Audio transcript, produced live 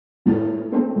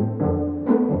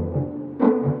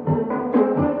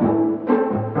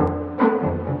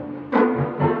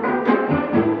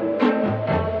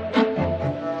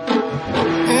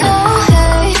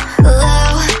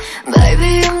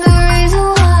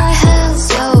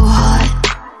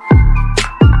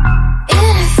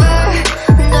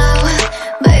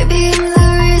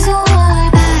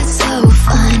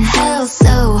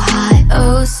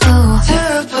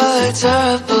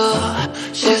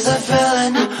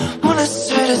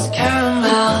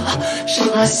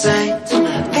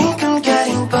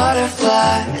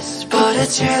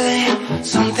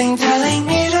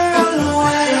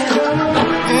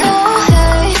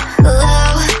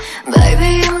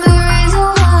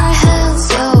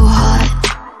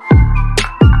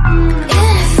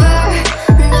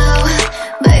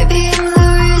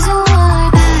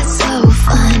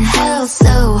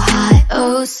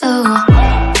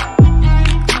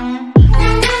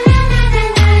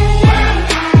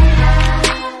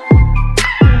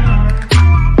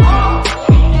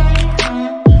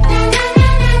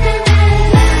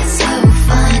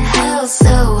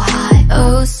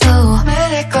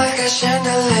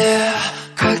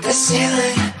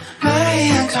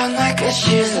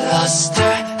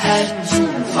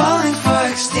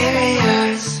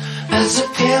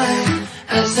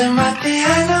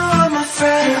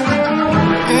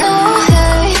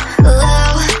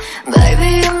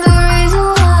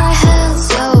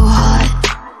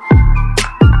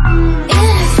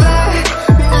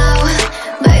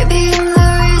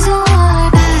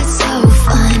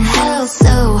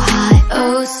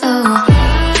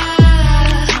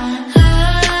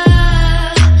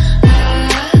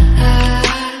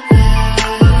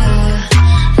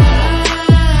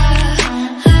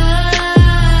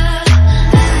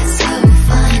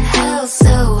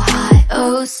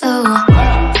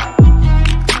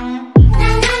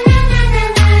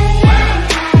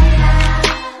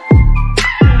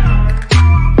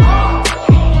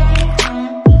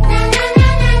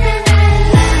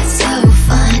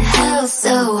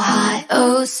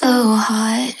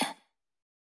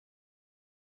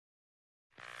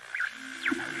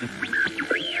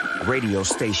Radio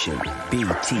station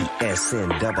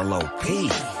BTSNOOP.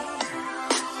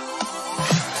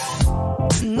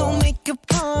 No makeup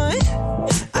on,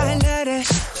 I let it.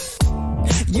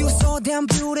 You so damn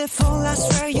beautiful, I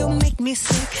swear you make me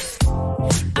sick.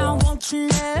 I want your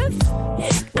love,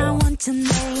 I want your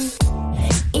name.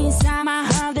 Inside my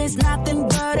heart there's nothing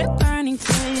but a burning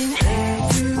flame.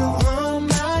 If you want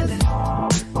my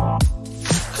love,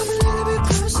 come a little bit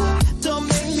closer, don't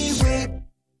make me wait.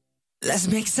 Let's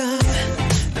make some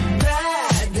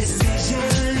bad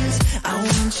decisions. I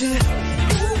want you, ooh,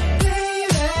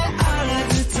 baby, all of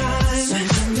the time. Send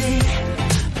to me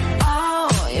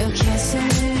all your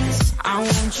kisses. I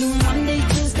want you Monday,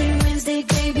 Tuesday, Wednesday,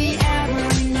 baby,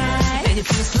 every night. And it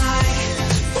feels like,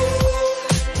 ooh,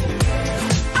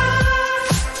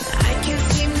 I can't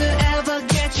seem to ever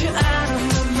get you out of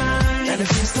my mind. And it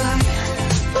feels like,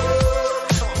 ooh,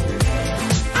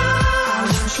 I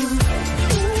want you.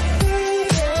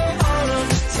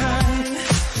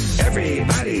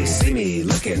 Everybody see me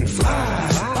looking fly,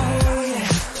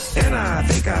 and I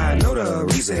think I know the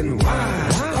reason why.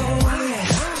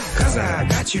 Cause I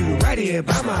got you right here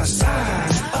by my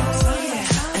side,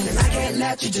 and I can't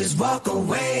let you just walk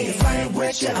away. If I ain't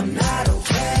with you, I'm not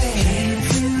okay.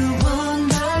 If you want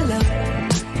my love,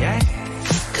 yeah,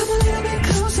 come a little bit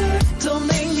closer, don't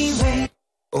make me wait.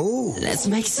 Ooh, let's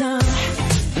make some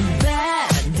bad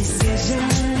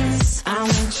decisions. I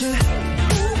want you,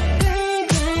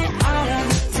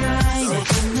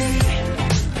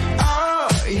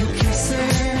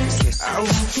 I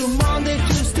want you Monday,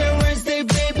 Tuesday, Wednesday,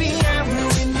 baby,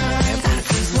 every night. And it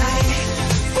feels like,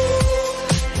 ooh,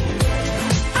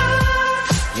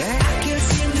 yeah, I can't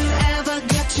seem to ever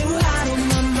get you out of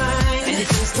my mind. And it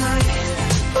feels like,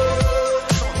 ooh,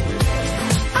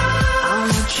 I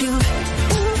want you,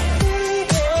 ooh,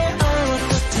 baby, all of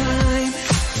the time.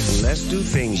 let's do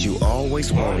things you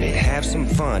always wanted. Have some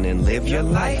fun and live your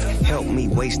life. Help me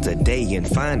waste a day and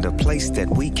find a place that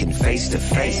we can face to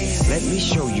face. Let me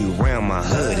show you around my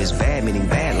hood. It's bad meaning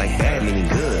bad like bad meaning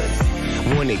good.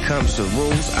 When it comes to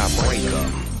rules, I break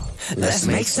them. Let's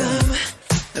make some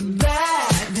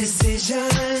bad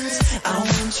decisions. I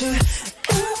want you,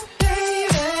 ooh,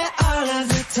 baby, all of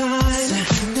the time. So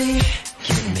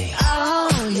give me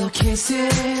all your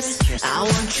kisses. I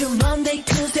want you Monday,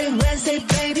 Tuesday, Wednesday,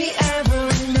 baby,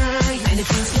 every night. And it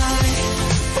feels like,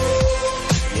 ooh,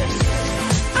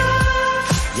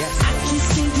 yes, I can't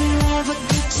seem to ever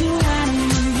get you out of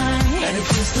my mind. And it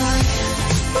feels like,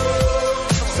 ooh,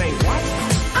 say what?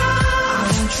 I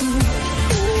want you,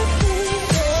 ooh,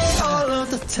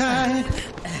 tight.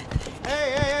 Hey,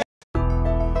 hey, hey.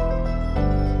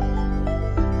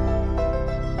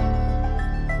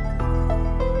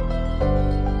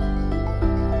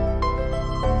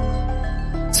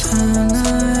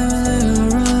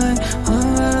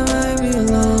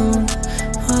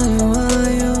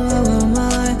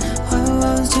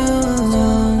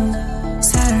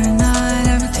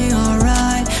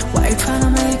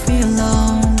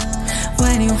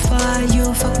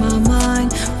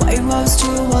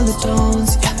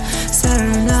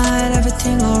 Saturday night,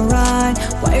 everything alright.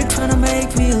 Why you tryna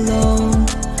make me alone?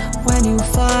 When you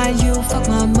fight, you fuck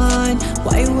my mind.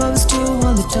 Why you always do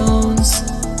all the tones?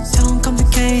 Don't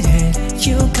complicate it.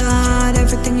 You got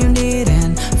everything you need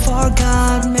and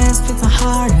forgot, messed with my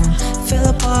heart and fell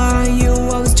apart. You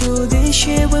always do this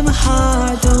shit with my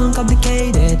heart. Don't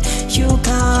complicate it. You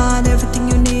got everything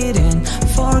you need and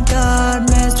forgot,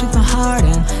 messed with my heart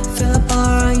and fell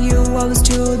apart. You always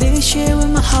do this shit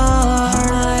with my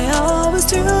heart. I always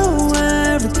do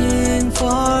everything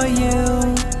for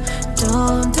you.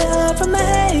 Don't ever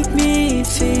make me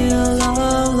feel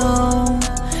alone.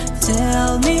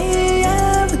 Tell me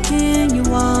everything you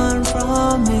want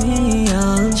from me.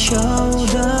 I'll show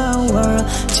the world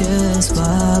just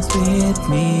walk with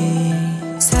me.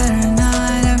 Saturday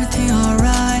night, everything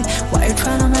alright. Why you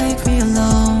tryna make me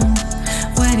alone?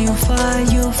 When you fight,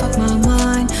 you fuck my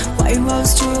mind. Why you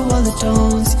always do all the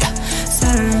tones? Yeah.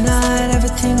 Saturday night,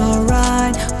 everything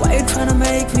alright. Why you tryna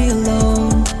make me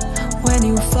alone? When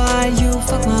you fight, you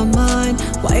fuck my mind.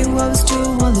 Why you always do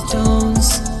all the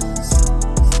tones?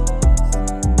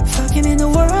 Fucking in the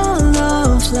world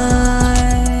of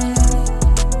light,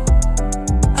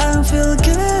 I don't feel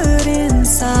good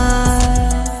inside.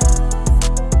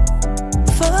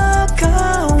 Fuck, I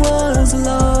was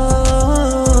alone.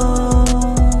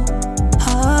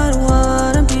 I don't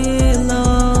wanna be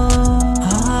alone.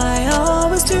 I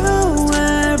always do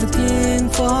everything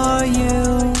for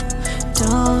you.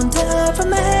 Don't ever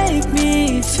make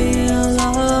me feel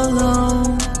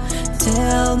alone.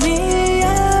 Tell me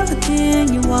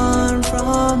everything you want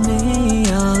from me.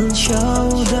 I'll show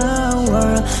the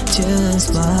world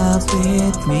just walk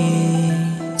with me.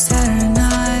 Saturday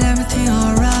night, everything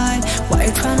alright. Why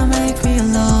you tryna make me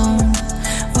alone?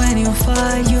 When you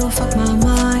fight, you fuck my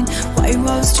mind. Why you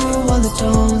always do all the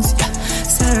tones? Yeah.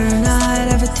 Saturday night,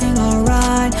 everything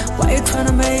alright. Why you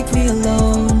tryna make me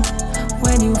alone?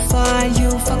 When you fight, you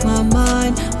fuck my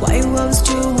mind. Why you always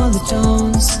do all the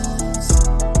tones?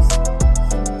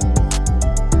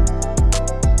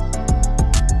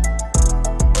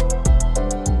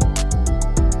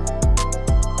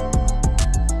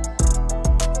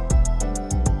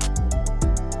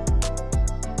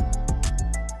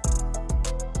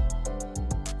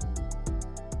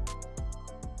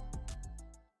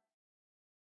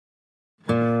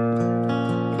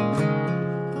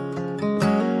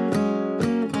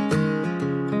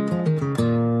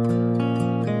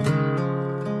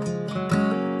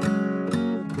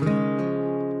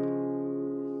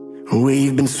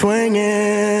 We've been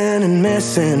swinging and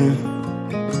missing.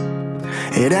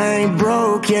 It ain't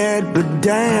broke yet, but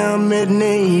damn, it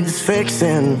needs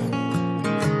fixing.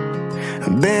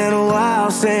 Been a while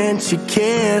since you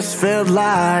kissed, felt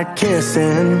like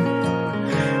kissing.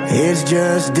 It's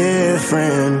just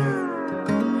different.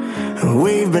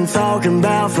 We've been talking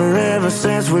about forever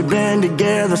since we've been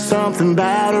together. Something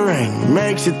about a ring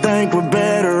makes you think we're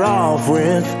better off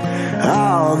with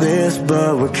all this,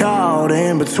 but we're caught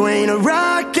in between a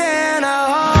rock and a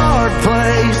hard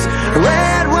place.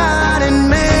 Red wine and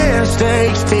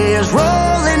mistakes, tears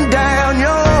rolling down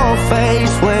your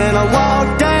face. When I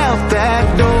walked out that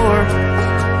door,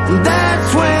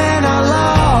 that's when I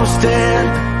lost it.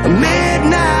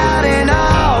 Midnight in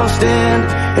Austin,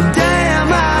 damn,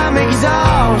 I'm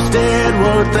exhausted.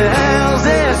 What the hell's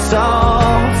this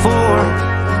all for?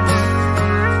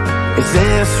 Is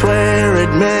this where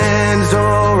it mends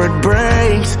or it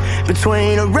breaks?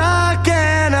 Between a rock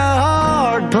and a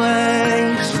hard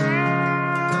place.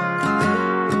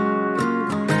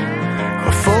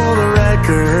 For the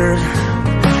record,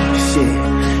 shit,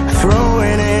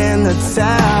 throwing in the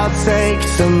towel takes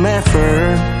some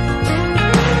effort.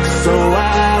 So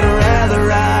I'd rather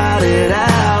ride it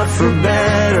out for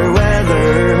better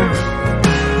weather.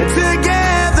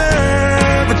 Together,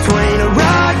 between a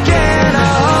rock and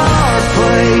a hard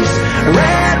place.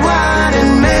 Red wine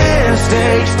and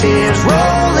mistakes, tears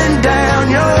rolling down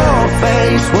your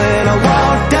face. When I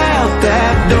walked out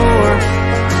that door,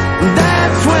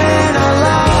 that's when I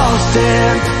lost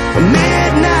it.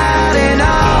 Midnight in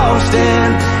Austin,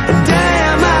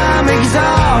 damn, I'm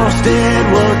exhausted.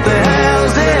 What the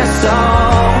hell's this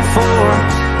all for?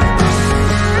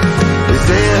 Is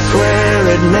this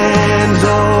it mends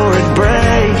or it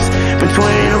breaks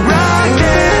between a rock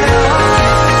and a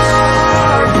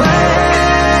hard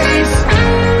place.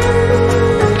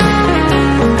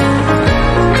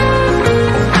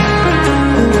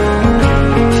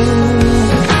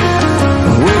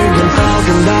 We've been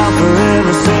talking about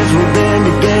forever since we've been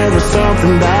together.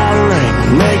 Something about a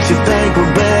ring makes you think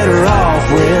we're better off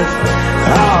with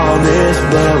all this,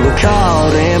 but we're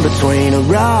caught in between a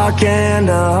rock and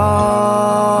a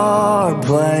hard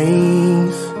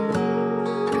place.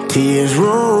 Tears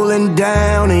rolling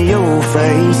down your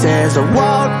face as I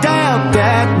walked out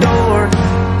that door.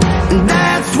 And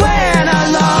that's when I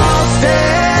lost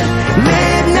it.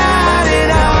 Midnight in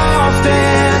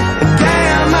Austin.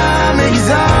 Damn, I'm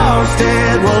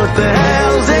exhausted. What the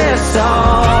hell's this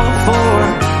all for?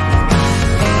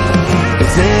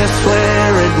 Is this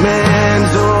where it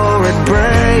mends or it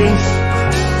breaks?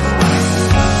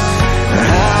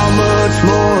 How much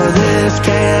more of this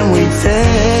can we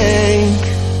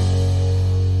take?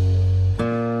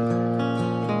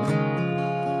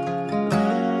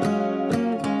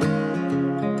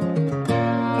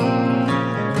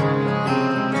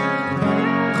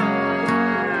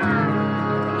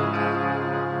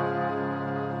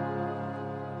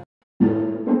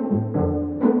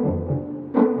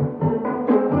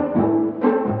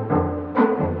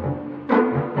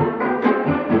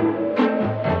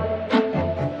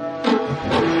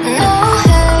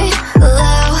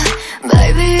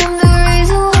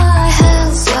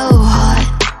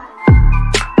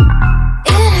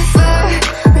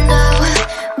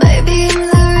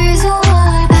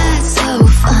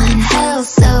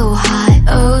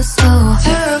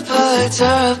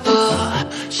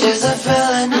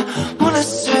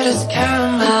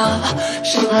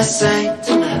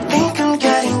 Think I'm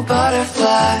getting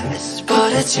butterflies,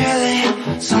 but it's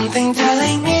really something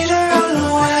telling me to run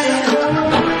away.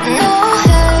 No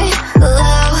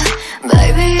halo,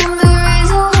 baby, I'm the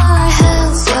reason why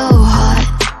hell's so hot.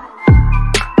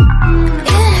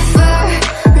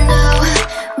 Inferno,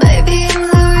 baby, I'm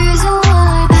the reason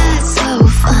why that's so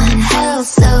fun. Hell's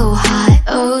so hot,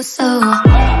 oh so hot.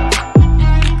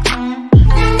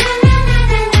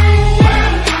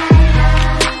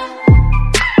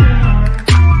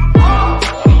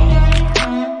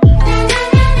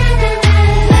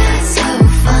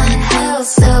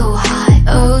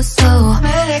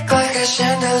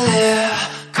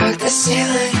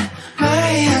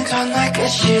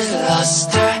 She's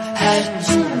lost her head,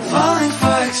 falling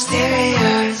for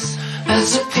exteriors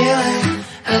as appealing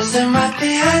as there might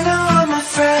be. I know